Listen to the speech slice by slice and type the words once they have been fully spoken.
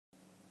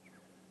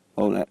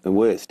Oh, they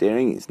were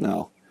staring. He's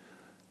now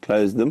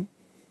closed them.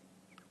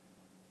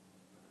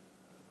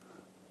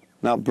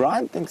 Now,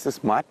 Brian thinks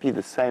this might be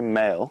the same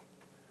male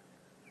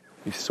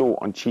you saw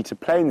on Cheetah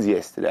Plains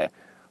yesterday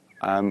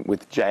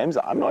with James.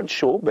 I'm not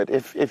sure, but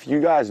if you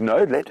guys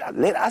know, let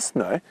us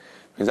know,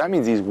 because that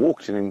means he's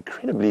walked an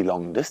incredibly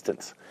long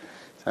distance.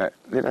 So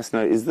let us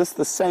know, is this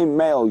the same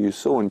male you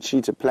saw on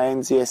Cheetah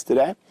Plains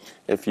yesterday?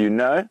 If you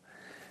know,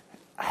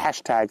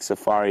 hashtag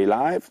Safari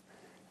Live,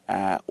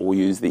 or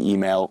use the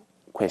email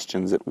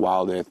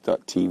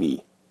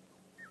questions@wildearth.tv.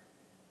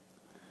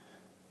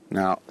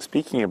 Now,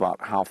 speaking about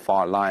how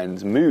far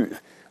lions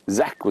move,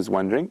 Zach was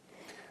wondering.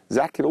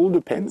 Zach, it all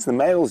depends. The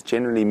males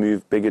generally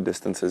move bigger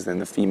distances than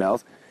the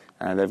females.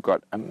 They've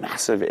got a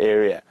massive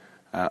area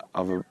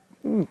of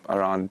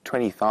around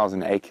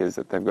 20,000 acres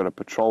that they've got to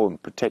patrol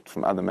and protect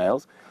from other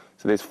males.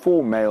 So there's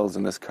 4 males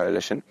in this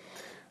coalition.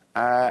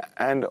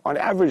 And on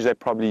average, they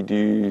probably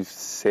do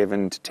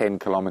 7 to 10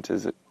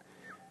 kilometers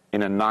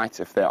in a night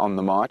if they're on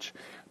the march.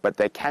 But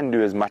they can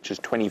do as much as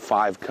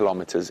 25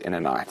 kilometers in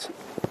a night.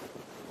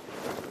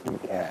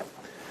 Okay,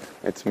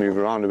 let's move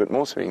around a bit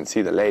more so we can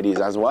see the ladies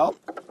as well.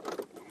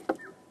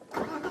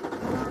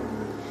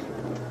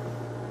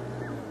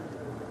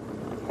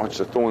 Watch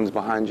the thorns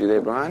behind you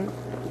there, Brian.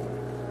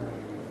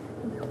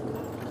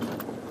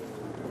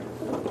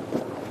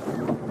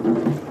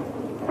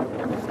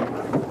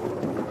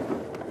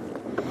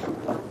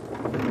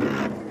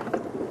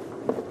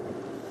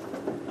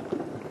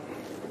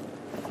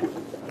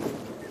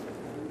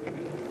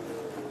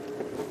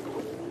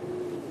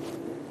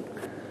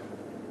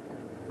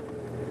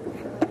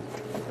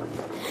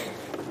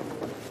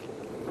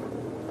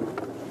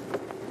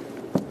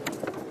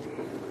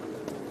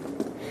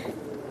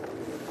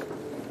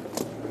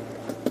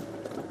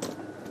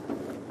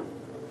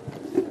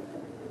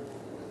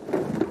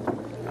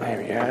 There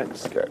we go,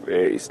 just go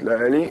very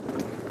slowly.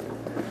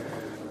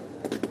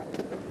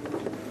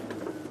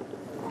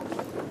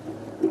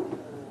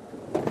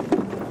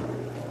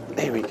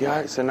 There we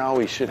go, so now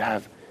we've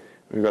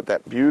got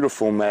that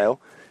beautiful male,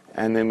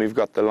 and then we've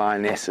got the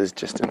lionesses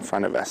just in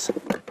front of us.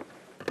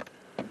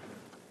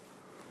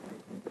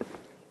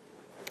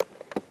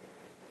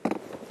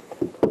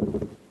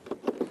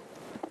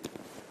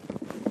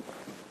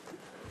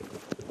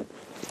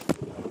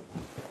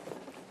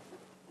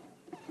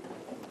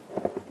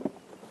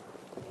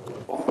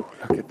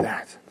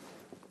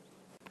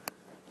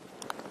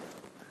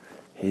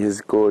 He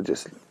is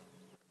gorgeous.